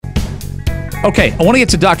Okay, I want to get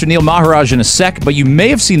to Dr. Neil Maharaj in a sec, but you may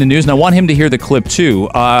have seen the news, and I want him to hear the clip too.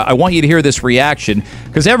 I want you to hear this reaction,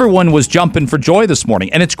 because everyone was jumping for joy this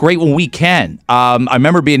morning, and it's great when we can. I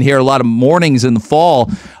remember being here a lot of mornings in the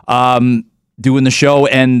fall, doing the show,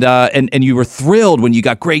 and you were thrilled when you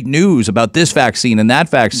got great news about this vaccine and that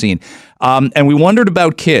vaccine. And we wondered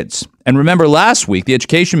about kids. And remember last week, the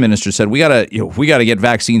education minister said we gotta get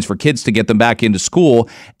vaccines for kids to get them back into school.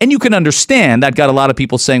 And you can understand that got a lot of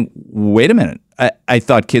people saying, wait a minute, I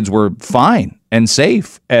thought kids were fine and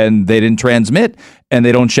safe and they didn't transmit and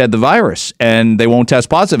they don't shed the virus and they won't test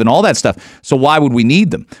positive and all that stuff. So why would we need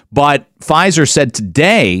them? But Pfizer said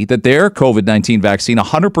today that their COVID-19 vaccine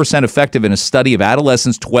 100% effective in a study of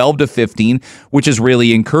adolescents 12 to 15, which is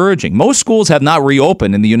really encouraging. Most schools have not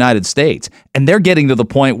reopened in the United States, and they're getting to the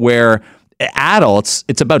point where adults,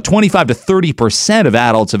 it's about 25 to 30% of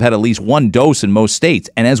adults have had at least one dose in most states.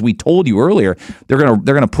 And as we told you earlier, they're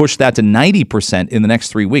going to push that to 90% in the next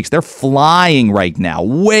 3 weeks. They're flying right now,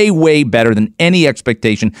 way, way better than any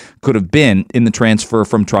expectation could have been in the transfer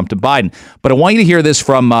from Trump to Biden. But I want you to hear this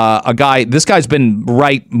from a guy. This guy's been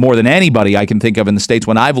right more than anybody I can think of in the States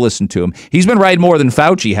when I've listened to him. He's been right more than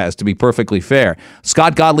Fauci has, to be perfectly fair.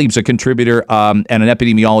 Scott Gottlieb's a contributor and an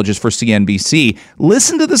epidemiologist for CNBC.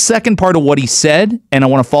 Listen to the second part of what he said, and I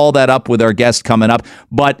want to follow that up with our guest coming up.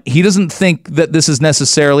 But he doesn't think that this is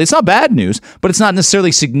necessarily, it's not bad news, but it's not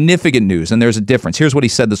necessarily significant news, and there's a difference. Here's what he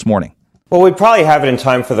said this morning. Well, we probably have it in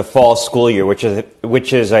time for the fall school year, which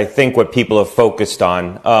is I think what people have focused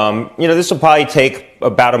on. This will probably take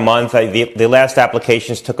about a month. The last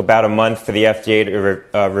applications took about a month for the FDA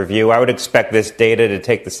to review. I would expect this data to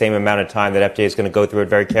take the same amount of time. That FDA is going to go through it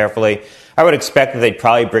very carefully. I would expect that they'd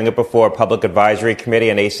probably bring it before a public advisory committee,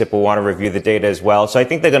 and ACIP will want to review the data as well. So I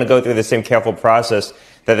think they're going to go through the same careful process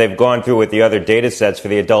that they've gone through with the other data sets for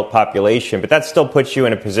the adult population. But that still puts you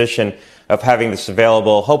in a position of having this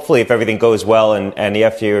available. Hopefully, if everything goes well and the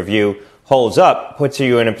FDA review holds up, puts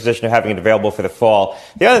you in a position of having it available for the fall.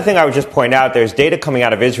 The other thing I would just point out, there's data coming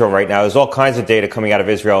out of Israel right now. There's all kinds of data coming out of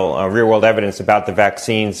Israel, real-world evidence about the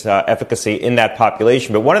vaccine's efficacy in that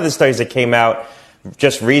population. But one of the studies that came out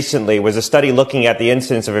just recently was a study looking at the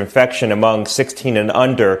incidence of infection among 16 and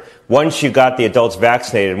under once you got the adults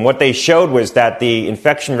vaccinated. And what they showed was that the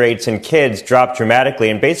infection rates in kids dropped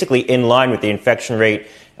dramatically and basically in line with the infection rate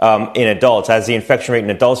in adults. As the infection rate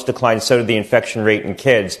in adults declined, so did the infection rate in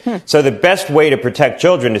kids. So the best way to protect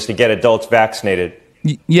children is to get adults vaccinated.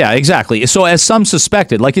 Yeah, exactly. So as some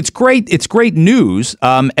suspected, like it's great news,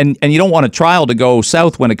 and you don't want a trial to go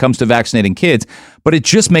south when it comes to vaccinating kids, but it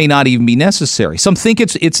just may not even be necessary. Some think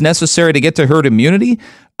it's necessary to get to herd immunity,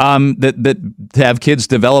 that to have kids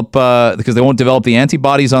develop because they won't develop the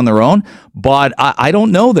antibodies on their own. But I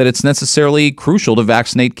don't know that it's necessarily crucial to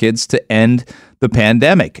vaccinate kids to end the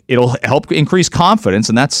pandemic. It'll help increase confidence,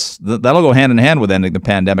 and that'll go hand in hand with ending the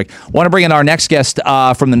pandemic. Want to bring in our next guest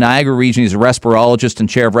from the Niagara region. He's a respirologist and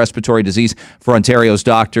chair of respiratory disease for Ontario's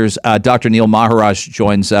doctors. Dr. Neil Maharaj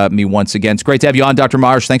joins me once again. It's great to have you on, Dr.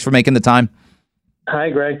 Maharaj. Thanks for making the time. Hi,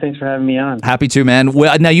 Greg. Thanks for having me on. Happy to, man.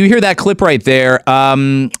 Well, now you hear that clip right there.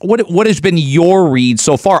 What has been your read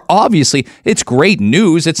so far? Obviously, it's great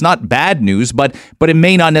news. It's not bad news, but it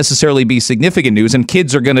may not necessarily be significant news. And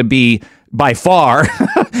kids are going to be, by far,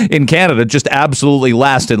 in Canada, just absolutely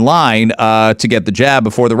last in line to get the jab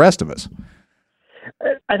before the rest of us.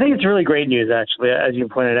 I think it's really great news, actually, as you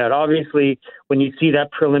pointed out. Obviously, when you see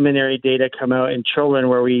that preliminary data come out in children,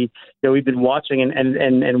 where we've been watching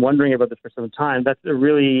and wondering about this for some time, that's a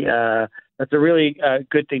really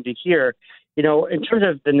good thing to hear. In terms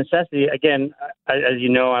of the necessity, again, as you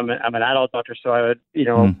know, I'm an adult doctor, so I would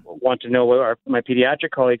want to know what my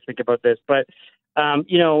pediatric colleagues think about this. But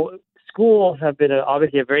schools have been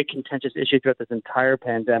obviously a very contentious issue throughout this entire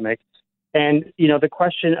pandemic. And, the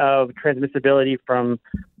question of transmissibility from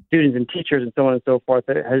students and teachers and so on and so forth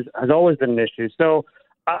has always been an issue. So,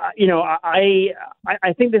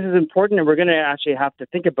 I think this is important, and we're going to actually have to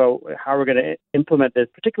think about how we're going to implement this,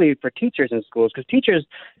 particularly for teachers in schools, because teachers,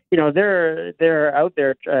 they're out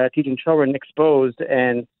there teaching children exposed,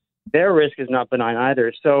 and their risk is not benign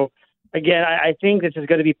either. So, again, I think this is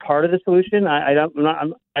going to be part of the solution.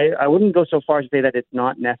 I wouldn't go so far as to say that it's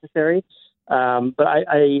not necessary. But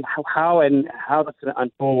how that's going to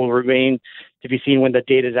unfold will remain, to be seen when the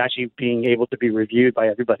data is actually being able to be reviewed by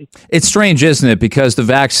everybody. It's strange, isn't it? Because the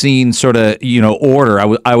vaccine sort of, order.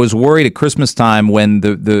 I was worried at Christmas time when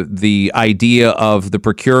the idea of the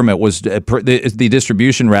procurement was the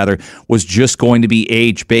distribution rather was just going to be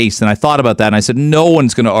age based, and I thought about that, and I said no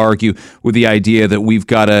one's going to argue with the idea that we've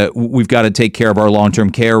got to take care of our long term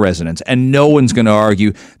care residents, and no one's going to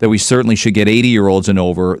argue that we certainly should get 80-year-olds and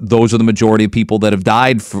over. Those are the majority of people that have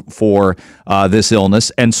died for this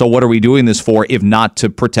illness, and so what are we doing this for if not to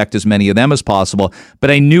protect as many of them as possible?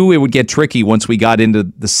 But I knew it would get tricky once we got into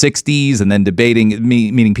the 60s and then debating,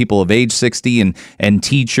 meaning people of age 60 and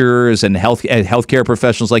teachers and healthcare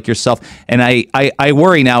professionals like yourself. And I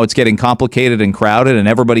worry now it's getting complicated and crowded, and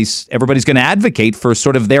everybody's going to advocate for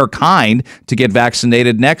sort of their kind to get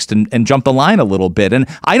vaccinated next and jump the line a little bit. And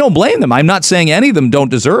I don't blame them. I'm not saying any of them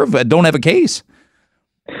don't have a case.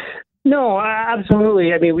 No,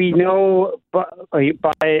 absolutely. I mean, we know by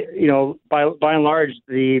and large,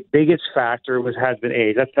 the biggest factor has been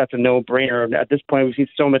age. That's a no-brainer. At this point, we've seen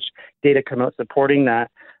so much data come out supporting that.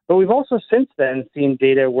 But we've also since then seen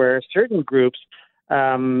data where certain groups,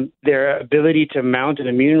 their ability to mount an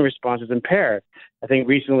immune response is impaired. I think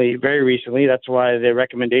very recently, that's why the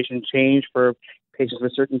recommendation changed for patients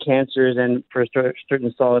with certain cancers and for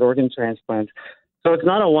certain solid organ transplants. So it's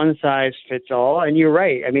not a one-size-fits-all, and you're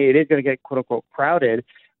right. I mean, it is going to get quote-unquote crowded,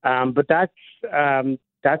 but that's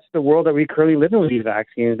the world that we currently live in with these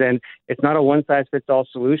vaccines, and it's not a one-size-fits-all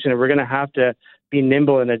solution. And we're going to have to be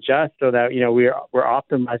nimble and adjust so that we're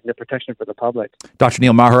optimizing the protection for the public. Dr.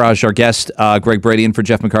 Neil Maharaj, our guest, Greg Brady, in for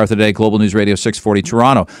Jeff MacArthur today, Global News Radio 640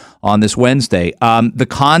 Toronto on this Wednesday. The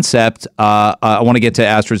concept, I want to get to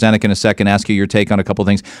AstraZeneca in a second, ask you your take on a couple of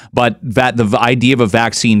things, but the idea of a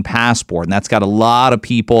vaccine passport, and that's got a lot of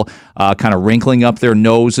people kind of wrinkling up their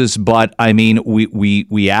noses. But I mean,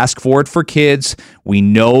 we ask for it for kids. We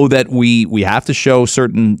know that we have to show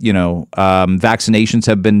certain, vaccinations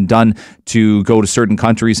have been done to go to certain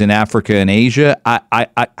countries in Africa and Asia.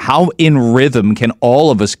 How in rhythm can all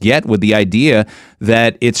of us get with the idea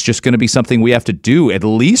that it's just going to be something we have to do, at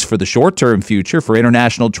least for the short-term future, for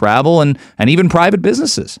international travel and even private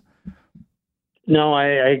businesses? No, I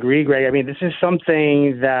agree, Greg. I mean, this is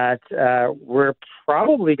something that we're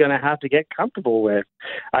probably going to have to get comfortable with.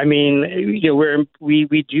 I mean,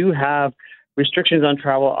 we do have restrictions on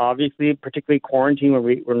travel, obviously, particularly quarantine when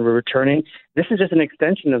we're returning. This is just an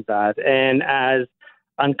extension of that. And as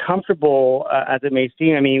uncomfortable as it may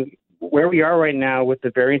seem, I mean, where we are right now with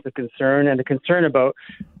the variants of concern and the concern about,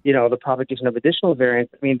 the propagation of additional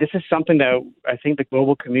variants, I mean, this is something that I think the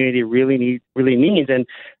global community really needs. And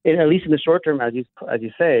at least in the short term, as you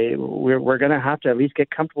say, we're going to have to at least get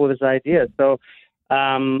comfortable with this idea. So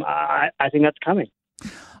I think that's coming.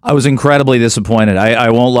 I was incredibly disappointed. I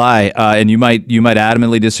won't lie, and you might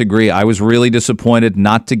adamantly disagree. I was really disappointed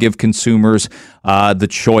not to give consumers the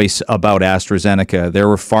choice about AstraZeneca. There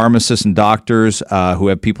were pharmacists and doctors who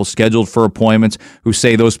have people scheduled for appointments who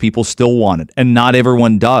say those people still want it, and not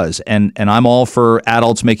everyone does. And I'm all for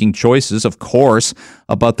adults making choices, of course,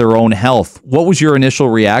 about their own health. What was your initial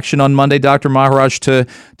reaction on Monday, Dr. Maharaj, to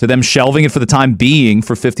them shelving it for the time being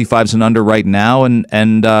for 55s and under right now, and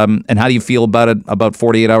how do you feel about it about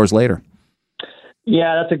 48 hours later?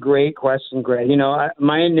 Yeah, that's a great question, Greg.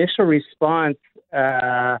 My initial response,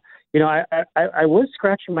 I was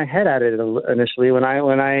scratching my head at it initially when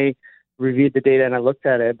I reviewed the data and I looked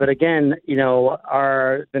at it. But again,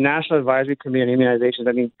 the National Advisory Committee on Immunizations,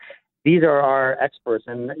 I mean, these are our experts,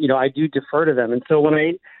 and I do defer to them. And so when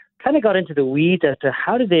I kind of got into the weeds as to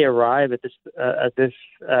how did they arrive at this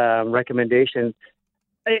recommendation,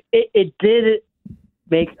 it did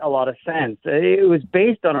make a lot of sense. It was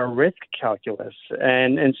based on a risk calculus,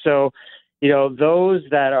 and so those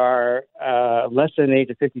that are less than the age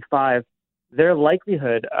of 55, their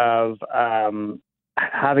likelihood of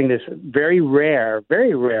having this very rare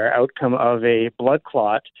outcome of a blood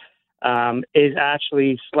clot is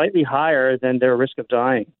actually slightly higher than their risk of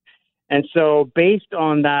dying. And so based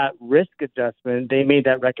on that risk adjustment, they made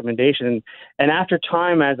that recommendation. And after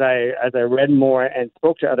time, as I read more and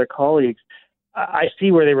spoke to other colleagues, I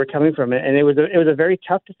see where they were coming from. And it was a very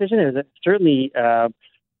tough decision. It certainly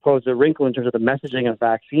posed a wrinkle in terms of the messaging of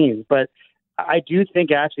vaccines. But I do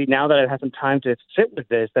think actually now that I've had some time to sit with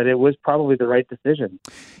this, that it was probably the right decision.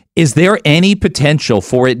 Is there any potential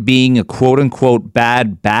for it being a quote-unquote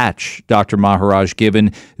bad batch, Dr. Maharaj,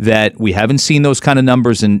 given that we haven't seen those kind of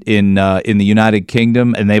numbers in the United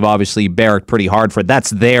Kingdom, and they've obviously barracked pretty hard for it? That's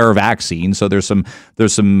their vaccine, so there's some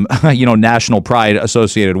national pride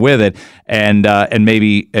associated with it, and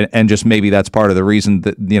maybe that's part of the reason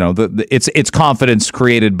that it's confidence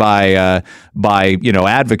created by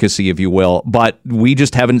advocacy, if you will. but we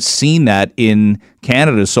just haven't seen that in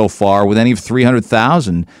Canada so far with any of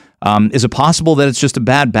 300,000. Is it possible that it's just a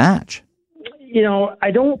bad batch?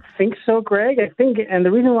 I don't think so, Greg. I think, and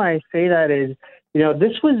the reason why I say that is,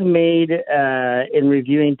 this was made in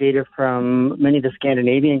reviewing data from many of the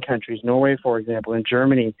Scandinavian countries, Norway, for example, and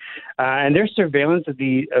Germany, and their surveillance of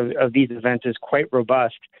these events is quite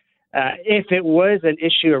robust. If it was an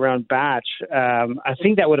issue around batch, I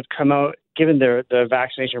think that would have come out given the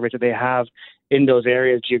vaccination rate that they have in those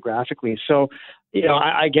areas geographically. So,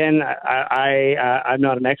 I'm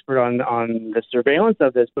not an expert on the surveillance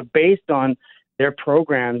of this, but based on their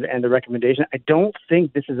programs and the recommendation, I don't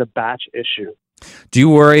think this is a batch issue. Do you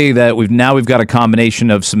worry that we've got a combination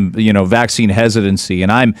of some, vaccine hesitancy,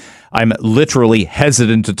 and I'm literally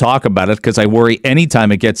hesitant to talk about it because I worry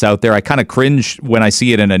anytime it gets out there. I kind of cringe when I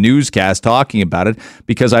see it in a newscast talking about it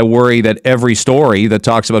because I worry that every story that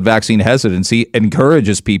talks about vaccine hesitancy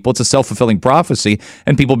encourages people. It's a self-fulfilling prophecy,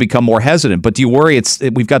 and people become more hesitant. But do you worry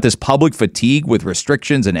we've got this public fatigue with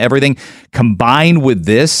restrictions and everything combined with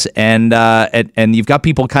this, and you've got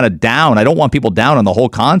people kind of down? I don't want people down on the whole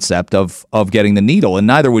concept of getting the needle, and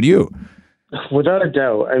neither would you. Without a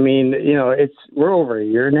doubt. I mean, we're over a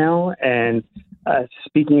year now, and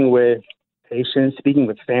speaking with patients, speaking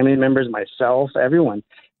with family members, myself, everyone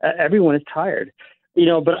is tired.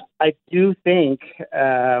 But I do think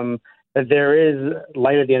that there is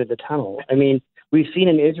light at the end of the tunnel. I mean, we've seen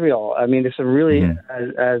in Israel. I mean, there's some really,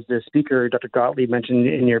 as the speaker, Dr. Gottlieb, mentioned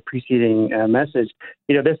in your preceding message,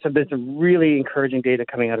 there's some really encouraging data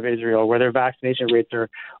coming out of Israel where their vaccination rates are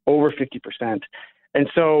over 50%. And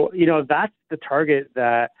so, that's the target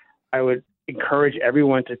that I would encourage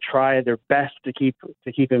everyone to try their best to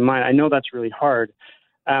keep in mind. I know that's really hard.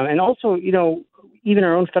 And also, even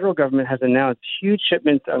our own federal government has announced huge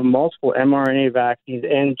shipments of multiple mRNA vaccines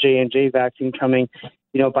and J&J vaccine coming,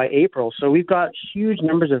 by April. So we've got huge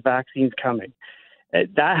numbers of vaccines coming.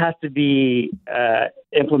 That has to be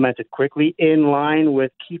implemented quickly in line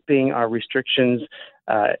with keeping our restrictions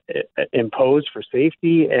imposed for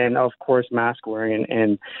safety and, of course, mask wearing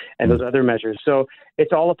and those other measures. So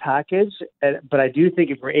it's all a package. But I do think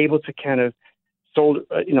if we're able to kind of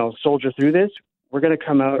soldier through this, we're going to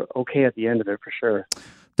come out okay at the end of it for sure.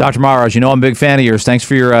 Dr. Maharaj, I'm a big fan of yours. Thanks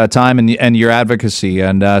for your time and your advocacy,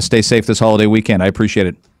 and stay safe this holiday weekend. I appreciate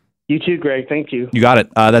it. You too, Greg. Thank you. You got it.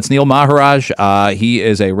 That's Neil Maharaj. He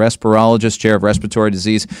is a respirologist, chair of respiratory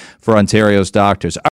disease for Ontario's doctors.